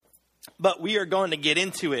but we are going to get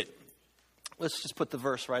into it. Let's just put the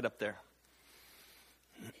verse right up there.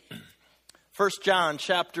 1 John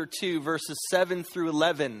chapter 2, verses 7 through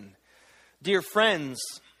 11. Dear friends,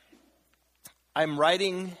 I am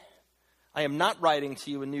not writing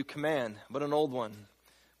to you a new command, but an old one,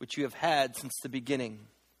 which you have had since the beginning.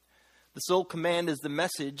 This old command is the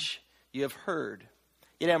message you have heard.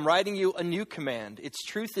 Yet I am writing you a new command. Its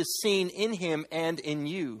truth is seen in him and in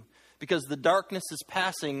you, because the darkness is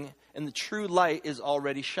passing and the true light is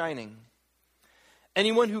already shining.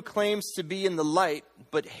 Anyone who claims to be in the light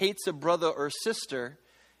but hates a brother or sister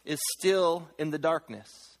is still in the darkness.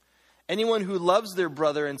 Anyone who loves their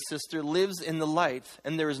brother and sister lives in the light,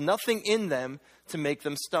 and there is nothing in them to make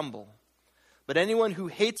them stumble. But anyone who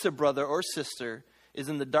hates a brother or sister is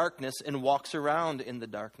in the darkness and walks around in the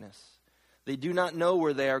darkness. They do not know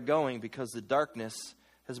where they are going because the darkness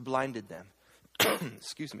has blinded them.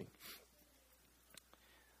 Excuse me.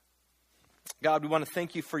 God, we want to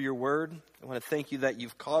thank you for your word. I want to thank you that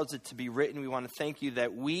you've caused it to be written. We want to thank you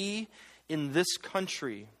that we in this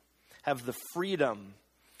country have the freedom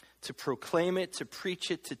to proclaim it, to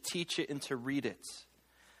preach it, to teach it, and to read it.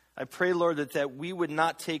 I pray, Lord, that we would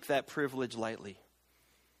not take that privilege lightly.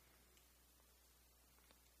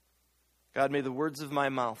 God, may the words of my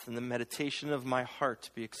mouth and the meditation of my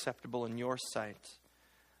heart be acceptable in your sight,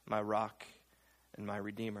 my rock and my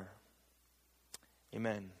redeemer.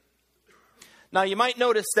 Amen. Now, you might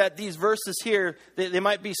notice that these verses here, they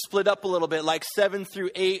might be split up a little bit. Like 7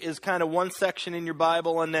 through 8 is kind of one section in your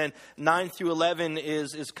Bible, and then 9 through 11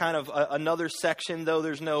 is kind of another section, though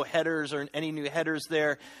there's no headers or any new headers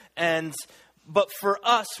there. But for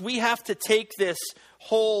us, we have to take this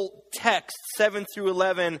whole text, 7 through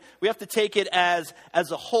 11, we have to take it as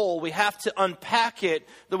a whole. We have to unpack it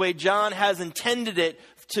the way John has intended it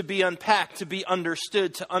to be unpacked, to be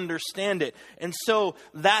understood, to understand it. And so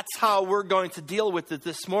that's how we're going to deal with it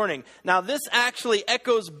this morning. Now, this actually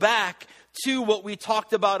echoes back to what we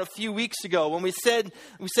talked about a few weeks ago when we said,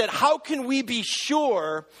 how can we be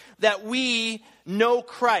sure that we know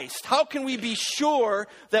Christ? How can we be sure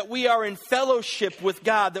that we are in fellowship with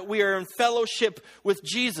God, that we are in fellowship with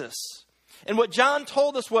Jesus? And what John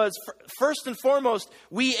told us was, first and foremost,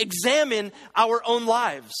 we examine our own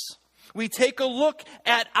lives. We take a look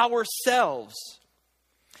at ourselves.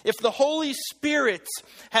 If the Holy Spirit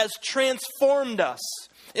has transformed us,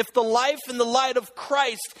 if the life and the light of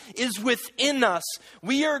Christ is within us,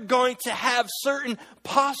 we are going to have certain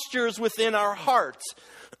postures within our hearts.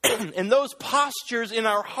 And those postures in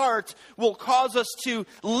our heart will cause us to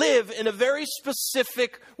live in a very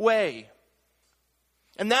specific way.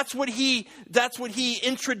 And that's what he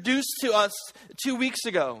introduced to us 2 weeks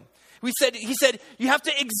ago. He said, you have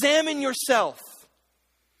to examine yourself.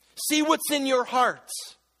 See what's in your heart.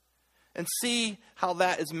 And see how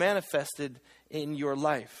that is manifested in your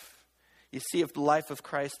life. You see, if the life of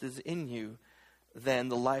Christ is in you, then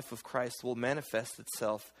the life of Christ will manifest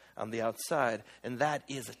itself on the outside. And that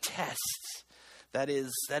is a test. That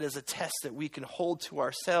is a test that we can hold to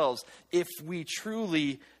ourselves if we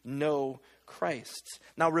truly know Christ.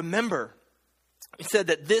 Now remember, he said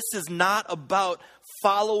that this is not about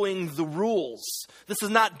following the rules. This is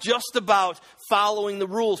not just about following the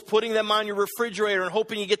rules, putting them on your refrigerator and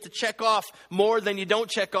hoping you get to check off more than you don't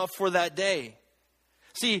check off for that day.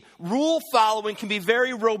 See, rule following can be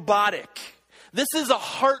very robotic. This is a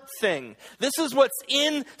heart thing. This is what's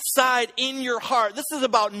inside in your heart. This is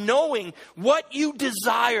about knowing what you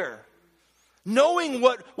desire. Knowing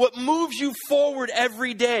what moves you forward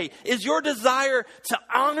every day. Is your desire to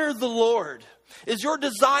honor the Lord? Is your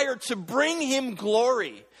desire to bring him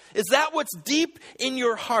glory? Is that what's deep in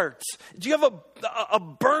your heart? Do you have a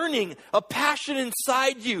burning, a passion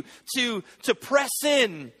inside you to press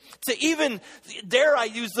in, to even, dare I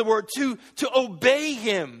use the word, to obey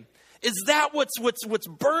him? Is that what's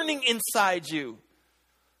burning inside you?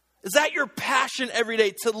 Is that your passion every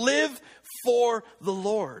day, to live for the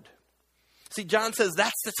Lord? See, John says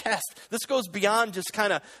that's the test. This goes beyond just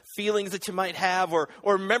kind of feelings that you might have, or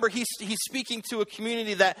remember, he's speaking to a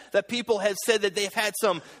community that people have said that they've had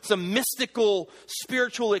some mystical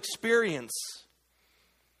spiritual experience.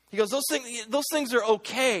 He goes, those things are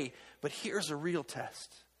okay, but here's a real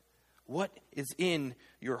test. What is in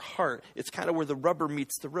your heart? It's kind of where the rubber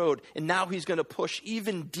meets the road. And now he's going to push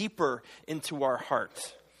even deeper into our heart.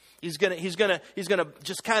 He's going to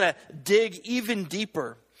just kind of dig even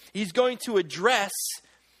deeper. He's going to address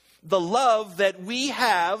the love that we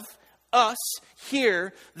have, us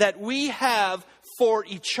here, that we have for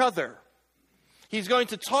each other. He's going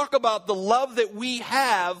to talk about the love that we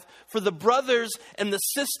have for the brothers and the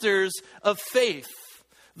sisters of faith.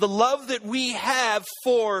 the love that we have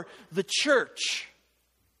for the church.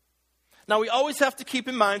 Now, we always have to keep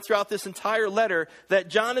in mind throughout this entire letter that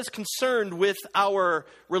John is concerned with our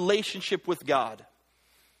relationship with God.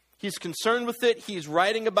 He's concerned with it. He's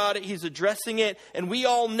writing about it. He's addressing it. And we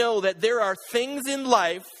all know that there are things in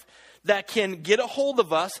life that can get a hold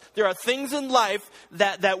of us. There are things in life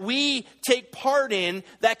that we take part in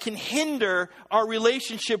that can hinder our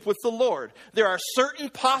relationship with the Lord. There are certain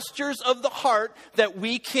postures of the heart that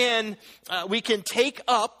we can take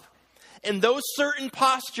up. And those certain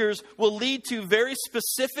postures will lead to very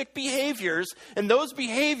specific behaviors. And those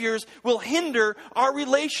behaviors will hinder our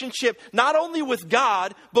relationship not only with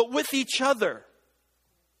God, but with each other.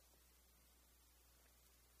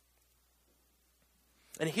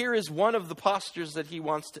 And here is one of the postures that he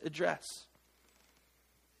wants to address.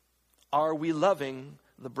 Are we loving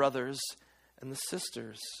the brothers and the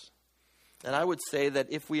sisters? And I would say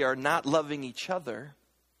that if we are not loving each other,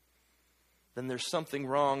 then there's something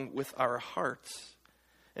wrong with our hearts.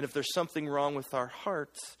 And if there's something wrong with our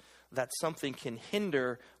hearts, that something can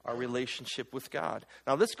hinder our relationship with God.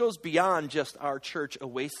 Now, this goes beyond just our church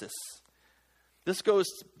oasis. This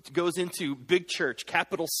goes into big church,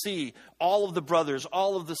 capital C, all of the brothers,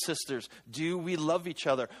 all of the sisters. Do we love each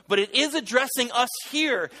other? But it is addressing us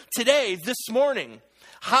here today, this morning,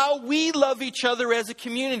 how we love each other as a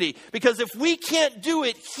community. Because if we can't do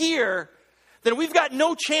it here, then we've got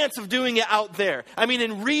no chance of doing it out there. I mean,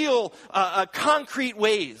 in real, concrete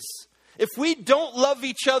ways. If we don't love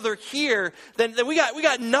each other here, then we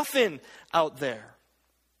got nothing out there.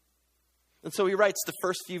 And so he writes the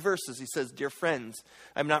first few verses. He says, "Dear friends,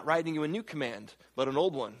 I'm not writing you a new command, but an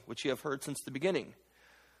old one, which you have heard since the beginning.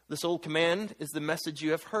 This old command is the message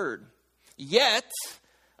you have heard. Yet,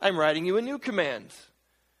 I'm writing you a new command.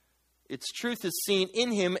 Its truth is seen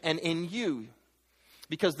in him and in you,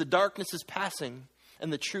 because the darkness is passing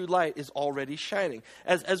and the true light is already shining."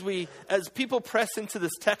 As people press into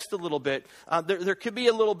this text a little bit, there could be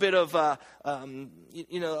a little bit of a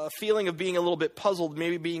feeling of being a little bit puzzled,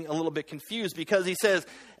 maybe being a little bit confused, because he says,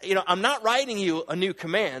 I'm not writing you a new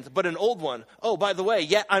command, but an old one. Oh, by the way,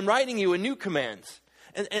 yet I'm writing you a new command.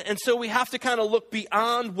 And so we have to kind of look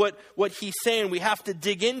beyond what he's saying. We have to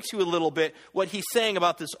dig into a little bit what he's saying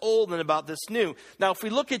about this old and about this new. Now, if we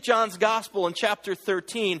look at John's gospel in chapter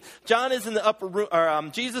 13, John is in the upper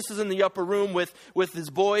room, Jesus is in the upper room with his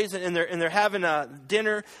boys, and they're having a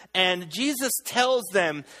dinner. And Jesus tells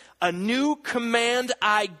them, "A new command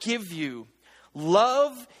I give you: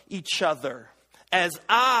 love each other as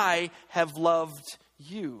I have loved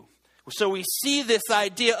you." So we see this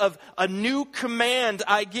idea of a new command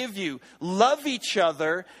I give you. Love each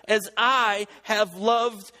other as I have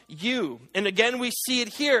loved you. And again, we see it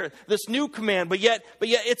here, this new command, but yet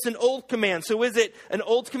it's an old command. So is it an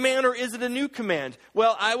old command or is it a new command?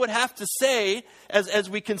 Well, I would have to say, as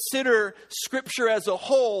we consider Scripture as a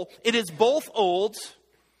whole, it is both old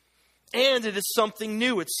and it is something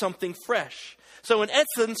new. It's something fresh. So in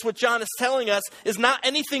essence, what John is telling us is not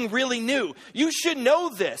anything really new. You should know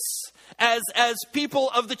this as people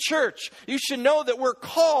of the church. You should know that we're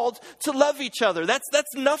called to love each other. That's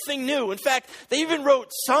nothing new. In fact, they even wrote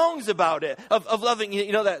songs about it, of loving,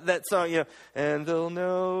 that song, and they'll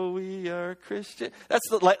know we are Christian. That's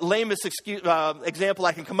the lamest example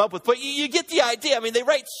I can come up with. But you get the idea. I mean, they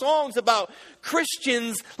write songs about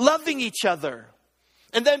Christians loving each other.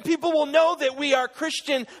 And then people will know that we are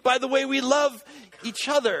Christian by the way we love each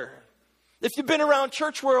other. If you've been around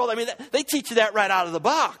church world, I mean, they teach you that right out of the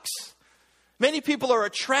box. Many people are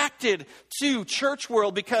attracted to church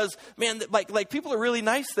world because, man, like people are really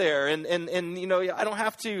nice there, and I don't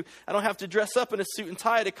have to dress up in a suit and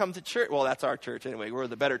tie to come to church. Well, that's our church anyway. We're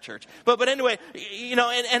the better church. But anyway,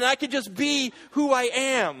 and I could just be who I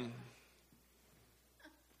am.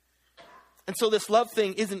 And so this love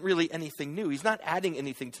thing isn't really anything new. He's not adding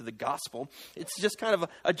anything to the gospel. It's just kind of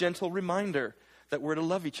a gentle reminder that we're to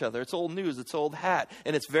love each other. It's old news. It's old hat.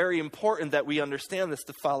 And it's very important that we understand this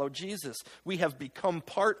to follow Jesus. We have become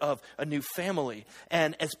part of a new family.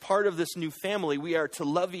 And as part of this new family, we are to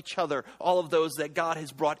love each other, all of those that God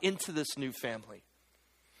has brought into this new family.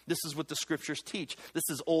 This is what the Scriptures teach. This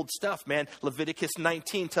is old stuff, man. Leviticus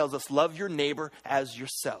 19 tells us, love your neighbor as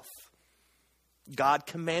yourself. God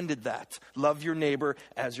commanded that. Love your neighbor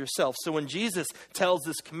as yourself. So when Jesus tells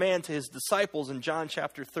this command to his disciples in John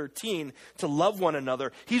chapter 13 to love one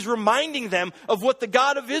another, he's reminding them of what the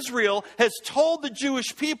God of Israel has told the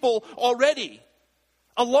Jewish people already.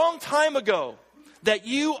 A long time ago. that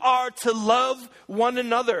you are to love one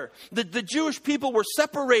another. The Jewish people were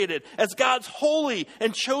separated as God's holy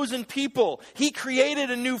and chosen people. He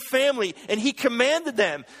created a new family and he commanded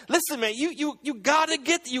them, listen, man, you got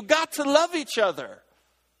to love each other.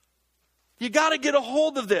 You got to get a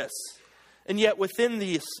hold of this. And yet within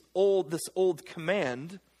this old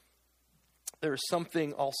command, there is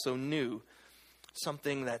something also new,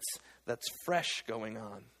 something that's fresh going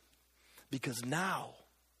on. Because now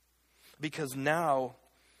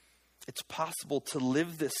it's possible to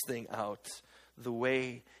live this thing out the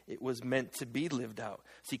way it was meant to be lived out.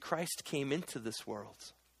 See, Christ came into this world,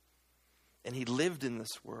 and he lived in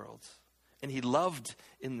this world, and he loved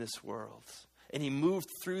in this world, and he moved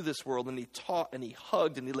through this world, and he taught, and he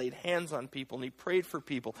hugged, and he laid hands on people, and he prayed for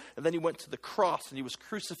people, and then he went to the cross, and he was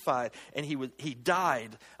crucified, and he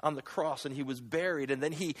died on the cross, and he was buried, and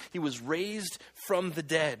then he was raised from the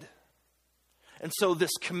dead. And so this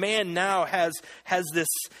command now has this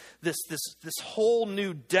whole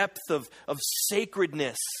new depth of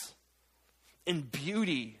sacredness and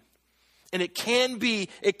beauty. And it can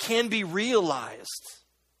be realized.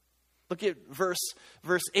 Look at verse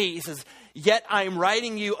 8. He says, "Yet I am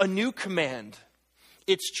writing you a new command.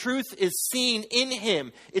 Its truth is seen in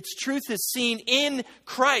him. Its truth is seen in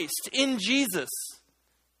Christ, in Jesus,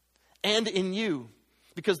 and in you.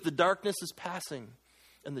 Because the darkness is passing,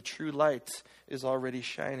 and the true light is already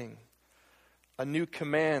shining." A new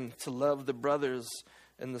command to love the brothers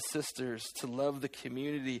and the sisters, to love the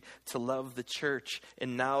community, to love the church.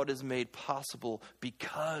 And now it is made possible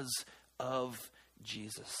because of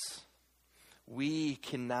Jesus. We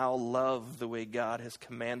can now love the way God has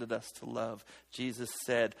commanded us to love. Jesus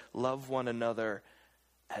said, "Love one another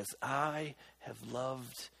as I have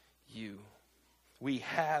loved you." We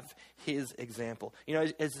have his example. You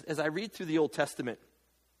know, as I read through the Old Testament,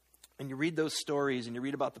 and you read those stories, and you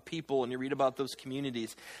read about the people, and you read about those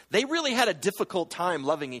communities, they really had a difficult time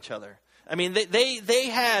loving each other. I mean,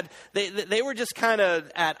 they were just kind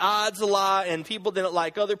of at odds a lot, and people didn't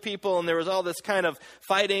like other people, and there was all this kind of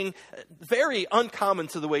fighting. Very uncommon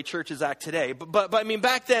to the way churches act today. But I mean,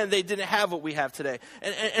 back then they didn't have what we have today,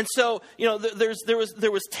 and so you know,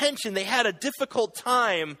 there was tension. They had a difficult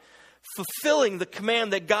time fulfilling the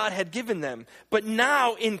command that God had given them. But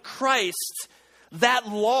now in Christ, that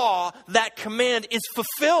law, that command is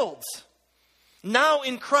fulfilled. Now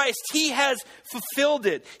in Christ, he has fulfilled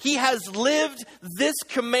it. He has lived this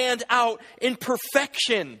command out in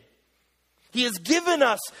perfection. He has given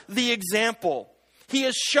us the example. He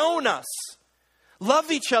has shown us,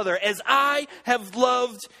 love each other as I have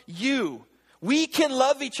loved you. We can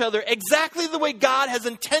love each other exactly the way God has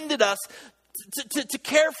intended us to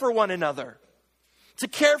care for one another. To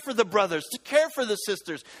care for the brothers, to care for the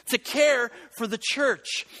sisters, to care for the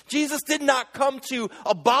church. Jesus did not come to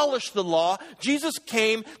abolish the law. Jesus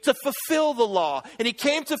came to fulfill the law. And he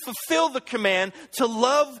came to fulfill the command to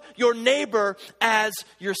love your neighbor as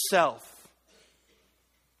yourself.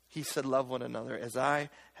 He said, "Love one another as I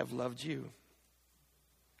have loved you."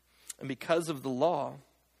 And because of the law,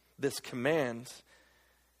 this command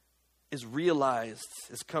is realized,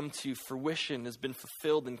 has come to fruition, has been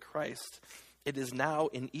fulfilled in Christ. It is now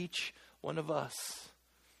in each one of us.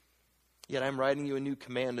 "Yet I'm writing you a new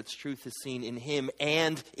command. Its truth is seen in him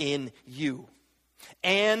and in you."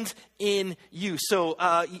 And in you. So,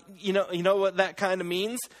 you know what that kind of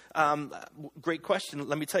means? Great question.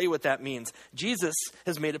 Let me tell you what that means. Jesus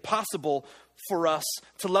has made it possible for us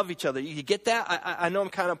to love each other. You get that? I know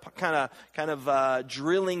I'm kind of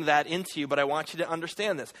drilling that into you, but I want you to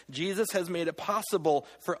understand this. Jesus has made it possible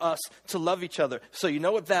for us to love each other. So you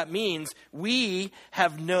know what that means? We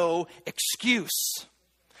have no excuse.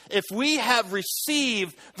 If we have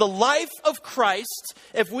received the life of Christ,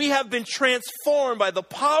 if we have been transformed by the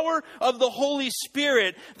power of the Holy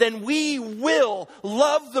Spirit, then we will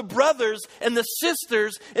love the brothers and the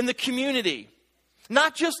sisters in the community.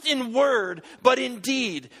 Not just in word, but in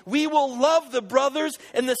deed. We will love the brothers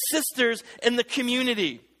and the sisters in the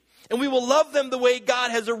community. And we will love them the way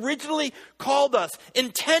God has originally called us,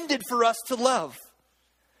 intended for us to love.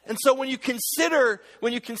 And so when you consider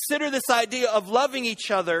this idea of loving each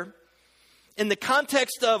other in the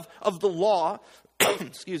context of the law,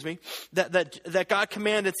 excuse me, that God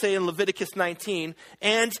commanded, say in Leviticus 19,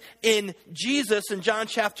 and in Jesus in John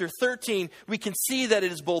chapter 13, we can see that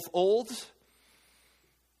it is both old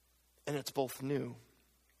and it's both new.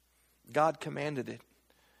 God commanded it,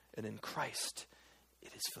 and in Christ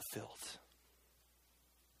it is fulfilled.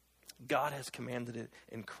 God has commanded it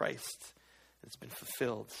in Christ. It's been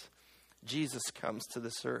fulfilled. Jesus comes to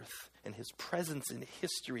this earth, and his presence in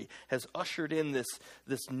history has ushered in this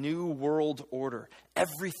new world order.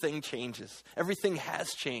 Everything changes. Everything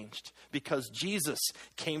has changed because Jesus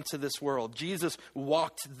came to this world. Jesus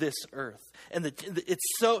walked this earth. And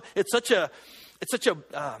it's such a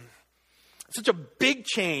big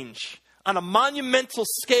change on a monumental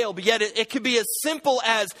scale, but yet it could be as simple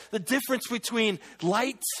as the difference between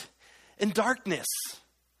light and darkness.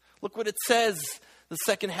 Look what it says, the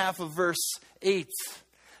second half of verse 8.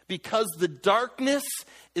 Because the darkness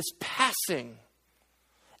is passing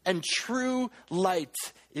and true light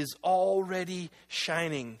is already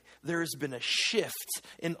shining. There has been a shift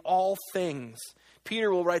in all things.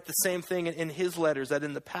 Peter will write the same thing in his letters, that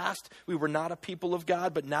in the past we were not a people of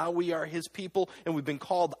God, but now we are his people, and we've been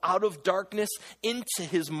called out of darkness into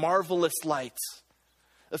his marvelous light.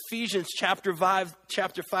 Ephesians chapter 5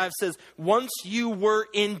 says, once you were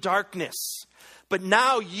in darkness, but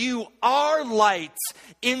now you are light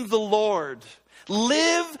in the Lord.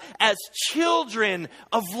 Live as children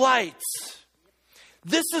of light.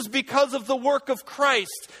 This is because of the work of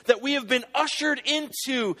Christ that we have been ushered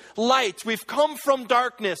into light. We've come from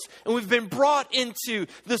darkness and we've been brought into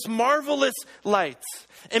this marvelous light.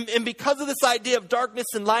 And because of this idea of darkness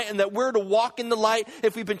and light, and that we're to walk in the light,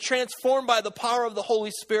 if we've been transformed by the power of the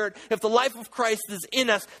Holy Spirit, if the life of Christ is in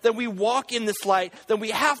us, then we walk in this light, then we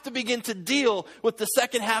have to begin to deal with the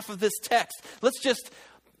second half of this text.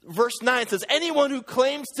 Verse 9 says, anyone who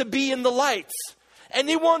claims to be in the light,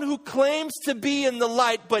 anyone who claims to be in the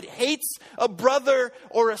light but hates a brother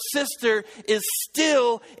or a sister is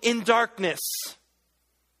still in darkness.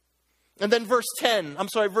 And then verse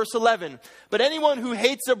 11. But anyone who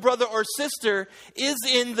hates a brother or sister is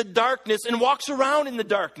in the darkness and walks around in the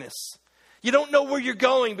darkness. You don't know where you're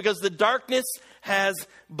going because the darkness has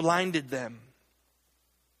blinded them.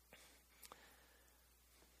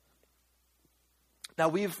 Now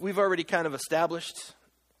we've already kind of established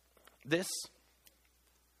this.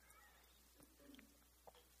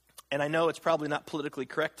 And I know it's probably not politically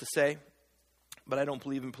correct to say, but I don't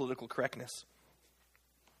believe in political correctness.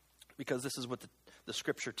 Because this is what the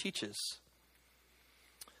scripture teaches.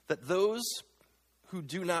 That those who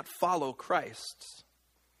do not follow Christ,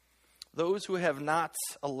 those who have not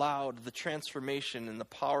allowed the transformation and the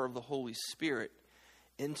power of the Holy Spirit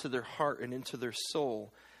into their heart and into their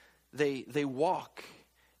soul, they walk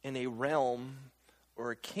in a realm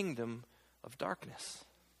or a kingdom of darkness.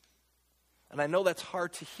 And I know that's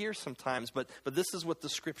hard to hear sometimes, but this is what the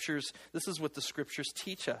scriptures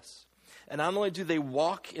teach us. And not only do they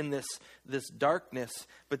walk in this darkness,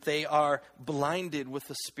 but they are blinded with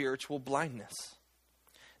a spiritual blindness.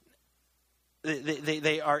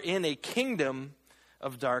 They are in a kingdom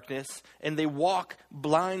of darkness, and they walk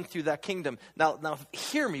blind through that kingdom. Now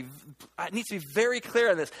hear me. I need to be very clear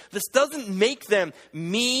on this. This doesn't make them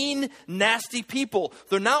mean, nasty people.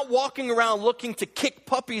 They're not walking around looking to kick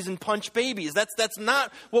puppies and punch babies. That's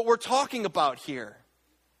not what we're talking about here.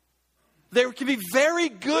 There can be very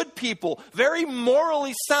good people, very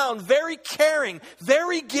morally sound, very caring,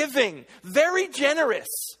 very giving, very generous.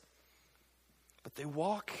 But they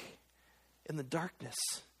walk in the darkness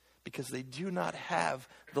because they do not have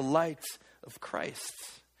the light of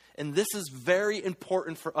Christ. And this is very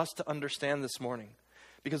important for us to understand this morning.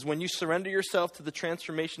 Because when you surrender yourself to the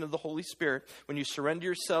transformation of the Holy Spirit, when you surrender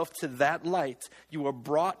yourself to that light, you are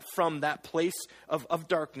brought from that place of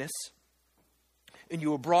darkness, and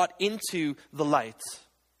you are brought into the light.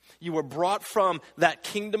 You were brought from that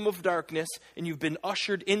kingdom of darkness, and you've been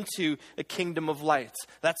ushered into a kingdom of light.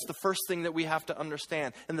 That's the first thing that we have to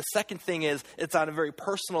understand. And the second thing is, it's on a very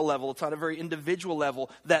personal level, it's on a very individual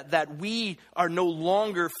level, that we are no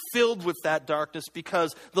longer filled with that darkness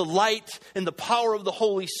because the light and the power of the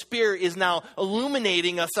Holy Spirit is now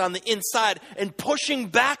illuminating us on the inside and pushing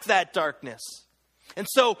back that darkness. And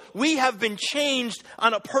so we have been changed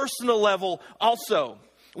on a personal level also.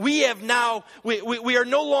 We are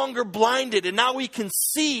no longer blinded, and now we can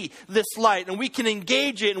see this light, and we can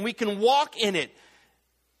engage it, and we can walk in it.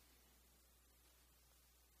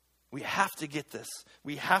 We have to get this.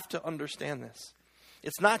 We have to understand this.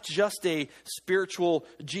 It's not just a spiritual,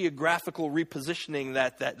 geographical repositioning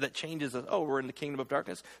that changes us. Oh, we're in the kingdom of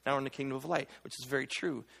darkness, now we're in the kingdom of light, which is very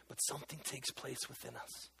true. But something takes place within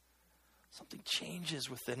us. Something changes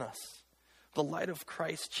within us. The light of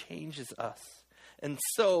Christ changes us. And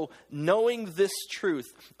so, knowing this truth,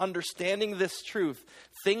 understanding this truth,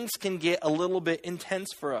 things can get a little bit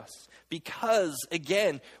intense for us. Because,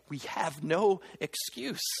 again, we have no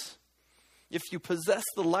excuse. If you possess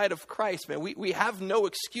the light of Christ, man, we have no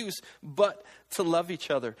excuse but to love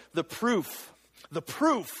each other. The proof The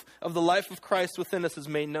proof of the life of Christ within us is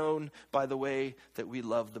made known by the way that we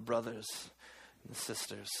love the brothers and the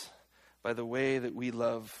sisters, by the way that we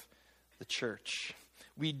love the church.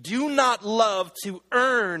 We do not love to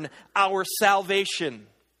earn our salvation.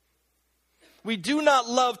 We do not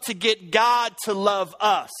love to get God to love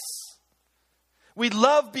us. We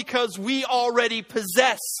love because we already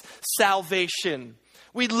possess salvation.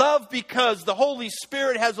 We love because the Holy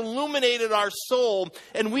Spirit has illuminated our soul,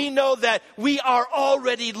 and we know that we are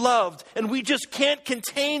already loved, and we just can't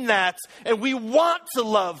contain that, and we want to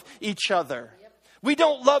love each other. We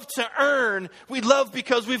don't love to earn, we love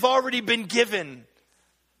because we've already been given.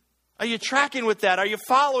 Are you tracking with that? Are you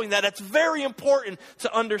following that? It's very important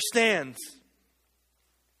to understand.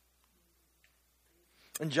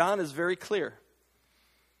 And John is very clear.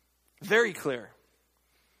 Very clear.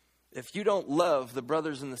 If you don't love the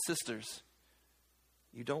brothers and the sisters,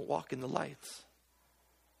 you don't walk in the light.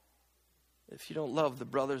 If you don't love the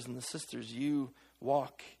brothers and the sisters, you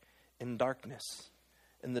walk in darkness.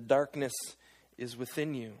 And the darkness is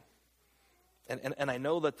within you. And I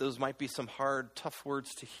know that those might be some hard, tough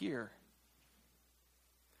words to hear.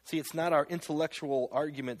 See, it's not our intellectual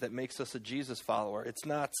argument that makes us a Jesus follower. It's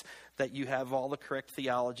not that you have all the correct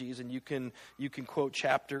theologies and you can quote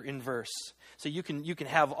chapter and verse. So you can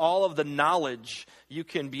have all of the knowledge. You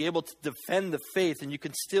can be able to defend the faith, and you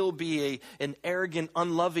can still be an arrogant,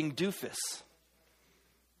 unloving doofus.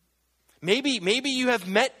 Maybe you have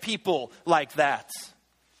met people like that.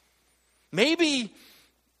 Maybe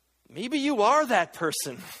you are that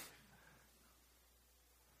person.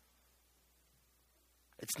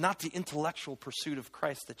 It's not the intellectual pursuit of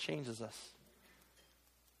Christ that changes us.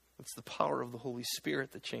 It's the power of the Holy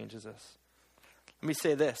Spirit that changes us. Let me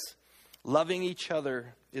say this. Loving each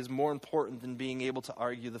other is more important than being able to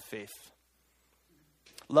argue the faith.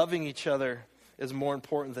 Loving each other is more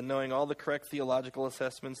important than knowing all the correct theological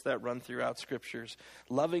assessments that run throughout scriptures.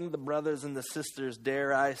 Loving the brothers and the sisters,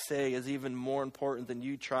 dare I say, is even more important than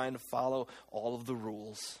you trying to follow all of the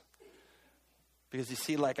rules. Because you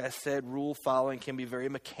see, like I said, rule following can be very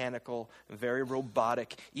mechanical, very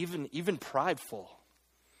robotic, even prideful.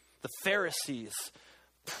 The Pharisees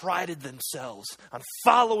prided themselves on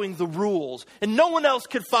following the rules, and no one else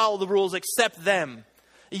could follow the rules except them.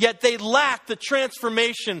 Yet they lacked the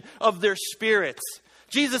transformation of their spirits.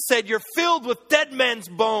 Jesus said, "You're filled with dead men's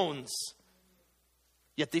bones."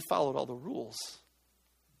 Yet they followed all the rules.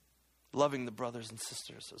 Loving the brothers and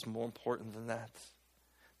sisters is more important than that.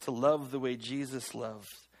 To love the way Jesus loved,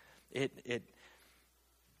 it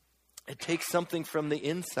takes something from the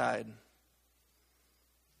inside.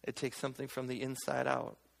 It takes something from the inside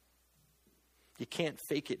out. You can't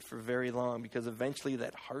fake it for very long, because eventually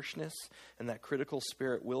that harshness and that critical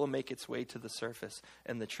spirit will make its way to the surface,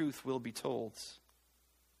 and the truth will be told.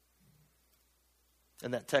 In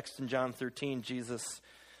that text in John 13, Jesus,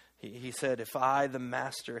 he said, "If I, the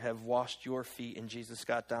master, have washed your feet," and Jesus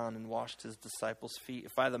got down and washed his disciples' feet.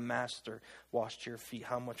 "If I, the master, washed your feet,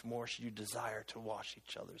 how much more should you desire to wash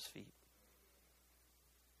each other's feet?"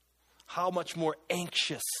 How much more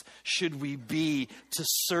anxious should we be to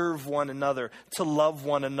serve one another, to love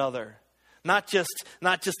one another? Not just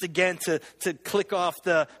again to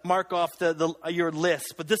mark off your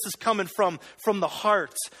list, but this is coming from the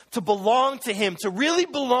heart, to belong to him, to really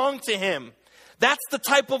belong to him. That's the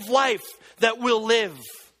type of life that we'll live,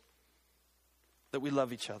 that we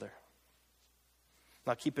love each other.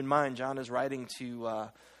 Now keep in mind, John is writing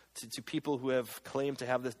to people who have claimed to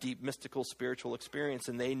have this deep mystical spiritual experience,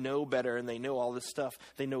 and they know better, and they know all this stuff.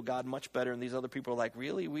 They know God much better, and these other people are like,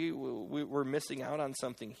 really? We're missing out on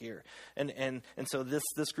something here. And so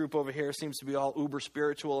this group over here seems to be all uber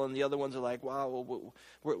spiritual, and the other ones are like, wow,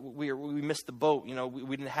 we missed the boat. You know,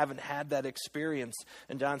 we haven't had that experience.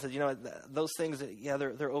 And John says, those things, yeah,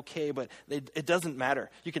 they're okay, but it doesn't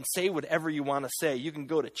matter. You can say whatever you want to say. You can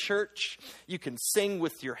go to church. You can sing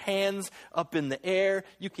with your hands up in the air.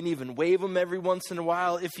 You can even wave them every once in a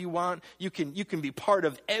while if you want. You can be part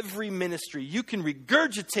of every ministry. You can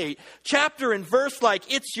regurgitate chapter and verse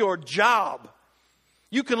like it's your job.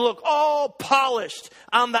 You can look all polished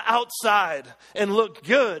on the outside and look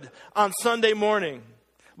good on Sunday morning.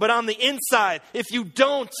 But on the inside, if you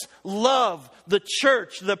don't love the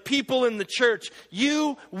church, the people in the church,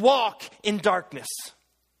 you walk in darkness.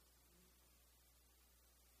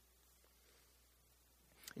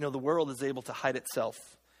 The world is able to hide itself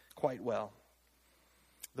quite well.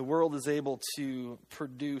 The world is able to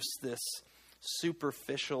produce this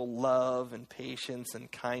superficial love and patience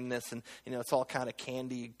and kindness, and it's all kind of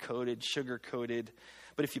candy coated, sugar coated.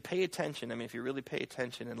 But if you pay attention, if you really pay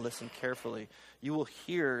attention and listen carefully, you will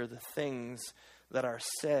hear the things that are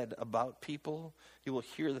said about people. You will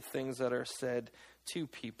hear the things that are said to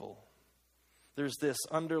people. There's this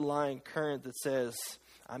underlying current that says,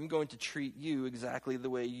 I'm going to treat you exactly the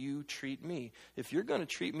way you treat me. If you're going to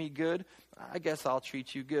treat me good, I guess I'll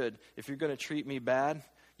treat you good. If you're going to treat me bad,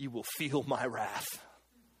 you will feel my wrath.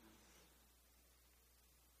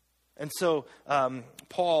 And so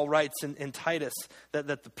Paul writes in Titus that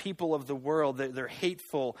the people of the world, they're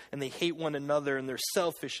hateful and they hate one another and they're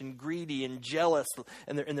selfish and greedy and jealous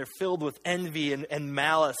and they're filled with envy and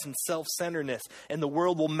malice and self-centeredness. And the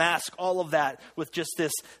world will mask all of that with just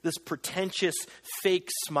this pretentious fake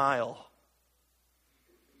smile.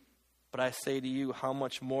 But I say to you, how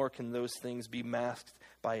much more can those things be masked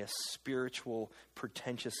by a spiritual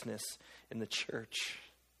pretentiousness in the church?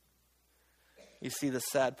 You see, the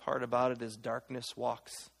sad part about it is darkness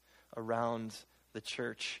walks around the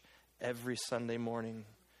church every Sunday morning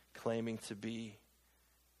claiming to be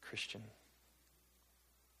Christian.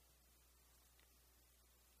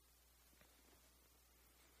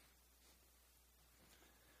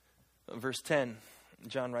 Verse 10,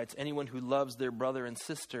 John writes, anyone who loves their brother and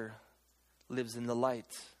sister lives in the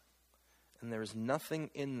light, and there is nothing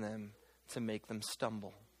in them to make them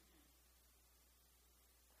stumble.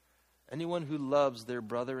 Anyone who loves their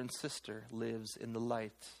brother and sister lives in the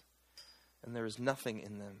light, and there is nothing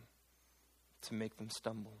in them to make them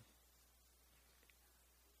stumble.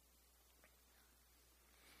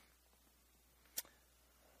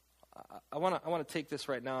 I want to take this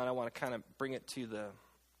right now, and I want to kind of bring it to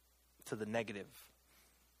the negative.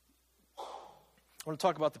 I want to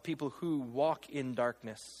talk about the people who walk in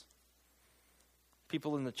darkness.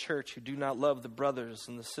 People in the church who do not love the brothers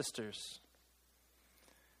and the sisters.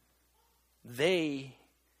 They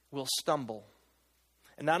will stumble.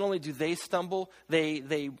 And not only do they stumble,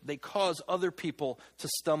 they cause other people to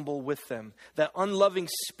stumble with them. That unloving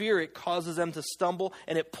spirit causes them to stumble,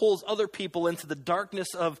 and it pulls other people into the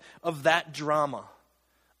darkness of that drama.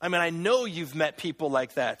 I know you've met people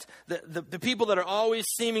like that. The people that are always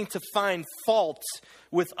seeming to find fault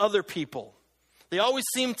with other people. They always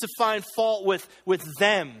seem to find fault with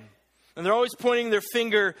them. And they're always pointing their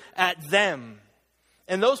finger at them.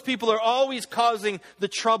 And those people are always causing the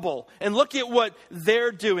trouble. And look at what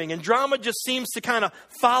they're doing. And drama just seems to kind of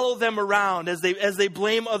follow them around as they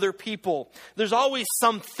blame other people. There's always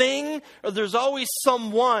something or there's always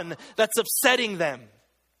someone that's upsetting them.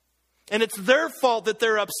 And it's their fault that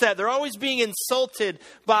they're upset. They're always being insulted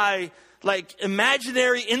by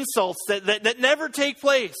imaginary insults that never take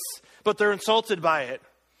place. But they're insulted by it.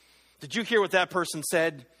 Did you hear what that person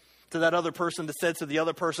said to that other person that said to the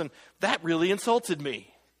other person? That really insulted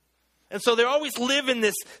me. And so they always live in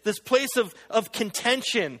this place of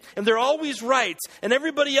contention. And they're always right. And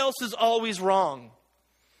everybody else is always wrong.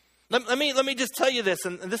 Let me just tell you this.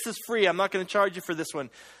 And this is free. I'm not going to charge you for this one.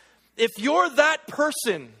 If you're that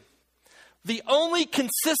person, the only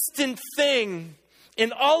consistent thing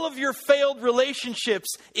in all of your failed relationships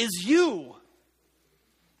is you.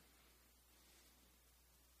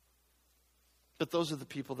 But those are the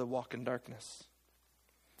people that walk in darkness.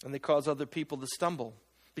 And they cause other people to stumble.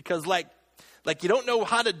 Because like you don't know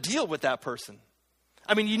how to deal with that person.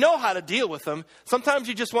 You know how to deal with them. Sometimes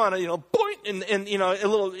you just want to, point and a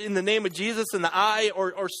little in the name of Jesus in the eye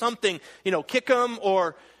or something, kick them,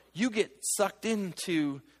 or you get sucked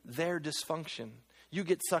into their dysfunction. You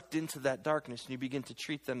get sucked into that darkness and you begin to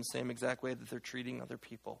treat them the same exact way that they're treating other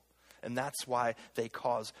people. And that's why they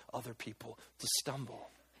cause other people to stumble.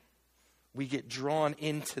 We get drawn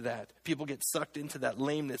into that. People get sucked into that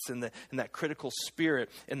lameness and that critical spirit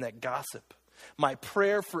and that gossip. My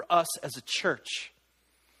prayer for us as a church,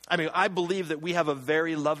 I believe that we have a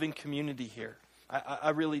very loving community here.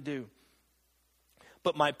 I really do.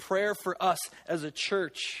 But my prayer for us as a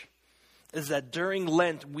church is that during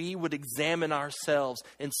Lent, we would examine ourselves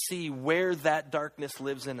and see where that darkness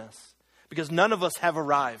lives in us. Because none of us have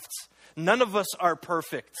arrived. None of us are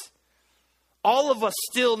perfect. All of us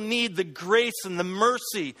still need the grace and the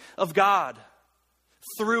mercy of God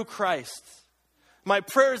through Christ. My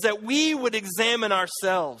prayer is that we would examine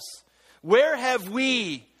ourselves. Where have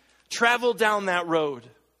we traveled down that road?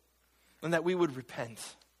 And that we would repent.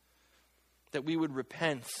 That we would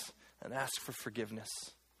repent and ask for forgiveness.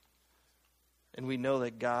 And we know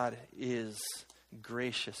that God is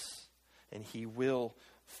gracious and He will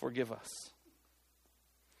forgive us.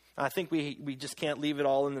 I think we just can't leave it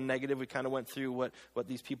all in the negative. We kind of went through what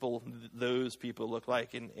those people look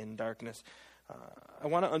like in darkness. I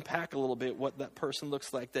want to unpack a little bit what that person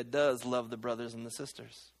looks like that does love the brothers and the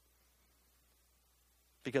sisters.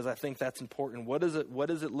 because I think that's important. What does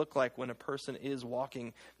it look like when a person is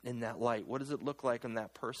walking in that light? What does it look like when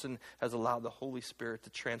that person has allowed the Holy Spirit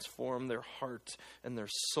to transform their heart and their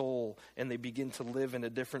soul, and they begin to live in a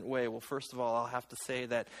different way? Well, first of all, I'll have to say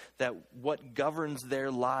that what governs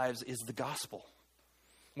their lives is the gospel.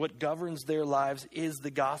 What governs their lives is the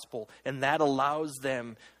gospel, and that allows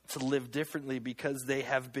them to live differently because they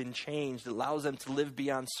have been changed. It allows them to live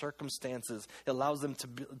beyond circumstances. It allows them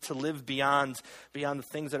to live beyond the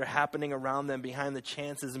things that are happening around them, behind the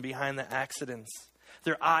chances and behind the accidents.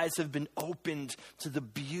 Their eyes have been opened to the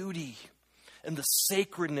beauty and the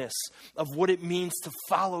sacredness of what it means to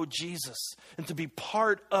follow Jesus and to be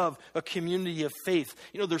part of a community of faith.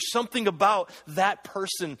 You know, there's something about that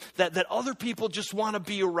person that other people just want to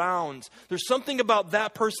be around. There's something about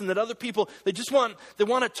that person that other people, they want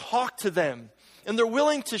to talk to them. And they're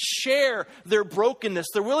willing to share their brokenness.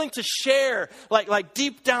 They're willing to share like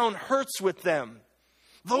deep down hurts with them.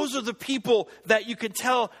 Those are the people that you could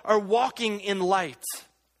tell are walking in light.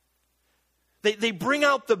 They bring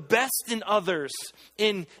out the best in others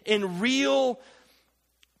in real,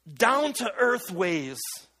 down-to-earth ways.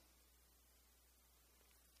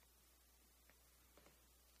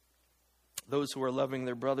 Those who are loving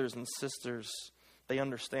their brothers and sisters, they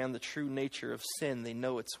understand the true nature of sin. They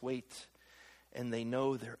know its weight, and they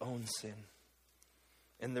know their own sin,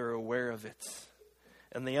 and they're aware of it.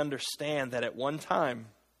 And they understand that at one time,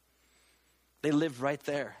 they lived right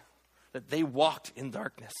there, that they walked in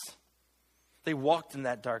darkness. They walked in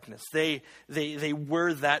that darkness. They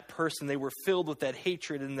were that person. They were filled with that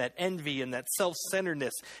hatred and that envy and that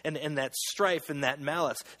self-centeredness and that strife and that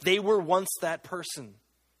malice. They were once that person.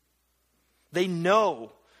 They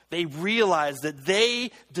realize that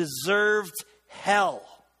they deserved hell.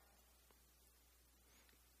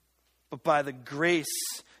 But by the grace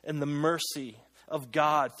and the mercy of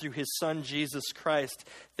God through his Son, Jesus Christ,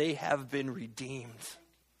 they have been redeemed.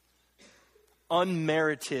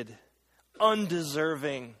 Unmerited,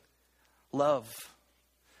 undeserving love.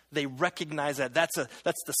 They recognize that. That's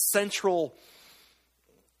the central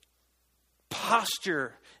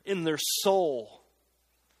posture in their soul.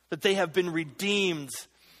 That they have been redeemed.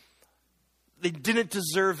 They didn't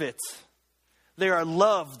deserve it. They are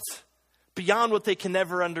loved beyond what they can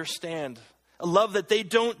ever understand. A love that they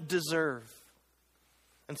don't deserve.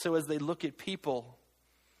 And so as they look at people,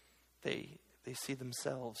 they see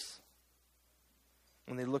themselves.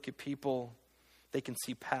 When they look at people, they can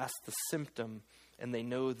see past the symptom and they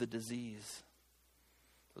know the disease.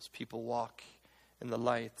 Those people walk in the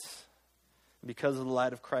light. Because of the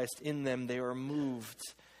light of Christ in them, they are moved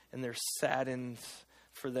and they're saddened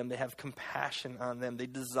for them. They have compassion on them. They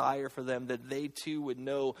desire for them that they too would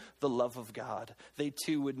know the love of God. They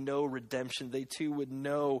too would know redemption. They too would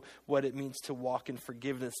know what it means to walk in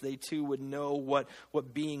forgiveness. They too would know what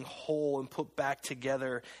being whole and put back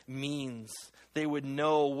together means. They would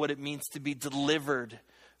know what it means to be delivered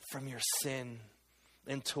from your sin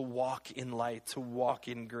and to walk in light, to walk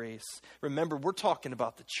in grace. Remember, we're talking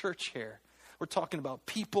about the church here. We're talking about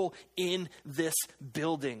people in this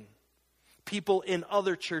building. People in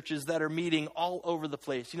other churches that are meeting all over the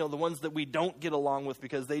place. You know, the ones that we don't get along with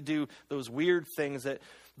because they do those weird things.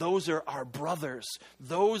 Those are our brothers.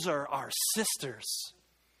 Those are our sisters.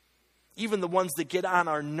 Even the ones that get on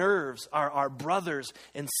our nerves are our brothers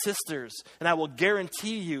and sisters. And I will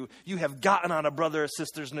guarantee you, you have gotten on a brother or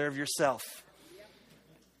sister's nerve yourself.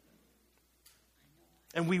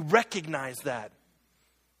 And we recognize that.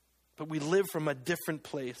 But we live from a different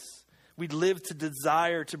place. We live to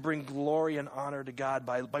desire to bring glory and honor to God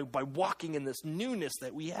by walking in this newness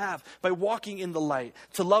that we have, by walking in the light,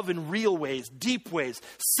 to love in real ways, deep ways,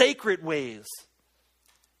 sacred ways.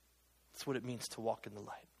 That's what it means to walk in the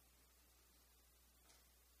light.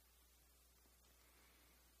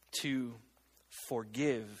 To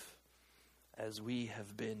forgive as we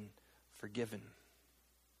have been forgiven.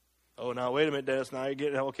 Oh, now wait a minute, Dennis. Now you're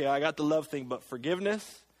getting, okay, I got the love thing, but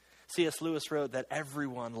forgiveness? C.S. Lewis wrote that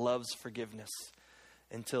everyone loves forgiveness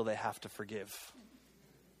until they have to forgive.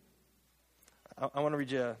 I want to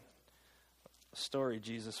read you a story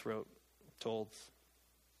Jesus told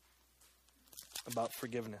about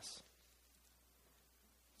forgiveness.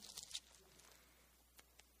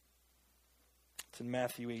 It's in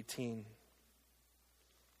Matthew 18.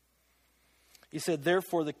 He said,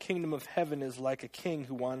 "Therefore the kingdom of heaven is like a king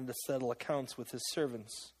who wanted to settle accounts with his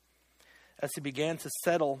servants. As he began a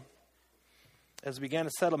settlement,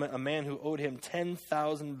 a man who owed him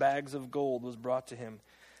 10,000 bags of gold was brought to him."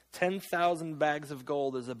 10,000 bags of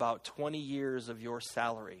gold is about 20 years of your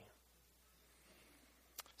salary.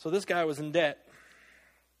 So this guy was in debt.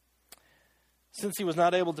 Since he was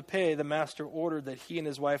not able to pay, the master ordered that he and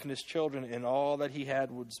his wife and his children and all that he had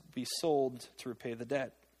would be sold to repay the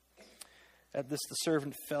debt. At this, the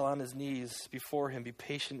servant fell on his knees before him. "Be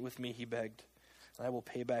patient with me," he begged, "and I will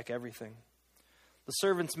pay back everything." The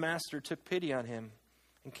servant's master took pity on him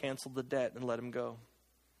and canceled the debt and let him go.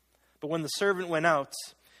 But when the servant went out,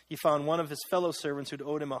 he found one of his fellow servants who'd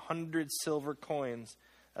owed him 100 silver coins.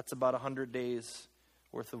 That's about 100 days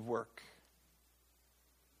worth of work.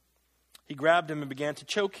 He grabbed him and began to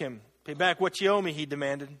choke him. "Pay back what you owe me," he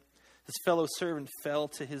demanded. His fellow servant fell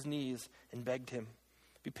to his knees and begged him,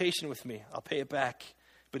 "Be patient with me, I'll pay it back."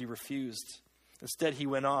 But he refused. Instead, he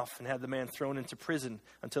went off and had the man thrown into prison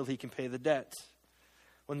until he can pay the debt.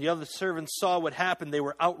 When the other servants saw what happened, they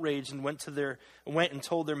were outraged and went and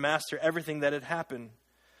told their master everything that had happened.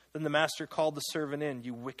 Then the master called the servant in.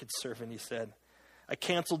 "You wicked servant," he said. I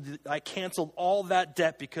canceled all that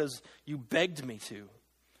debt because you begged me to.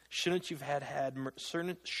 Shouldn't you have had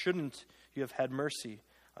mercy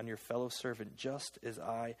on your fellow servant just as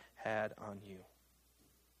I had on you?"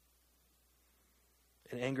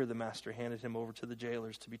 In anger, the master handed him over to the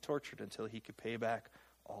jailers to be tortured until he could pay back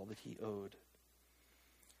all that he owed.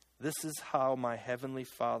 This is how my heavenly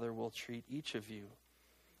Father will treat each of you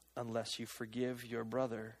unless you forgive your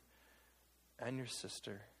brother and your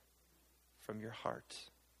sister from your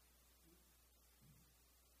heart.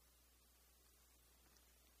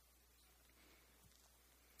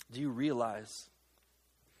 Do you realize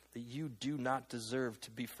that you do not deserve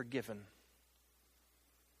to be forgiven?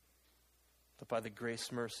 But by the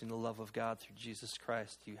grace, mercy, and the love of God through Jesus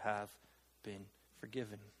Christ, you have been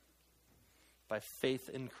forgiven. By faith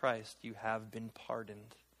in Christ, you have been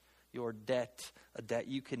pardoned. Your debt, a debt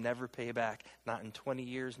you can never pay back, not in 20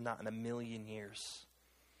 years, not in 1,000,000 years,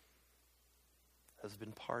 has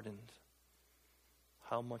been pardoned.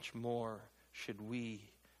 How much more should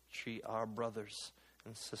we treat our brothers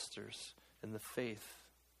and sisters in the faith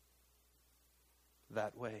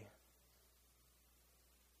that way?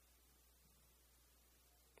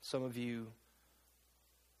 Some of you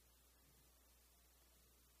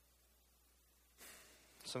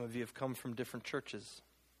have come from different churches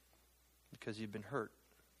because you've been hurt.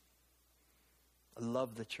 I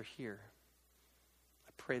love that you're here.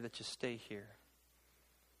 I pray that you stay here.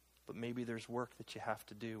 But maybe there's work that you have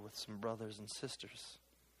to do with some brothers and sisters.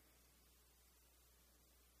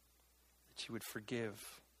 That you would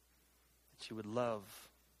forgive, that you would love,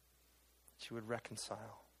 that you would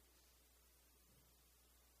reconcile.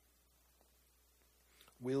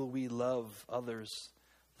 Will we love others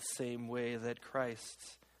the same way that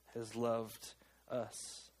Christ has loved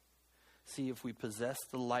us? See, if we possess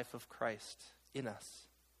the life of Christ in us,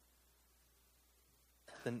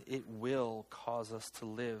 then it will cause us to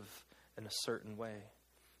live in a certain way.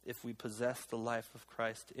 If we possess the life of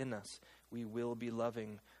Christ in us, we will be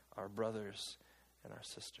loving our brothers and our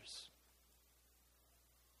sisters.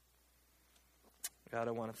 God,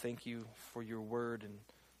 I want to thank you for your word and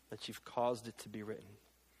that you've caused it to be written.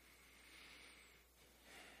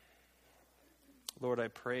 Lord, I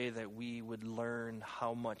pray that we would learn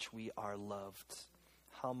how much we are loved,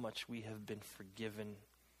 how much we have been forgiven.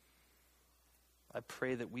 I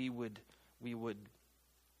pray that we would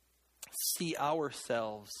see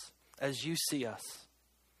ourselves as you see us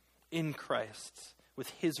in Christ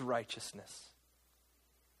with his righteousness.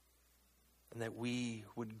 And that we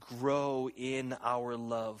would grow in our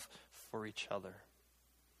love for each other.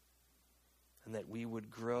 And that we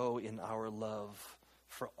would grow in our love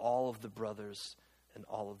for all of the brothers and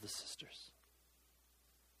all of the sisters.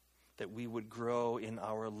 That we would grow in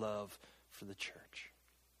our love for the church.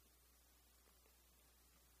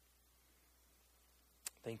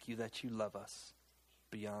 Thank you that you love us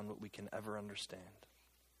beyond what we can ever understand.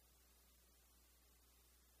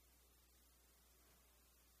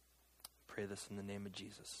 Pray this in the name of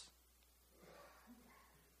Jesus.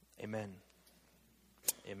 Amen.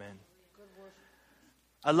 Amen.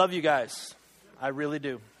 I love you guys. I really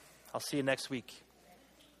do. I'll see you next week.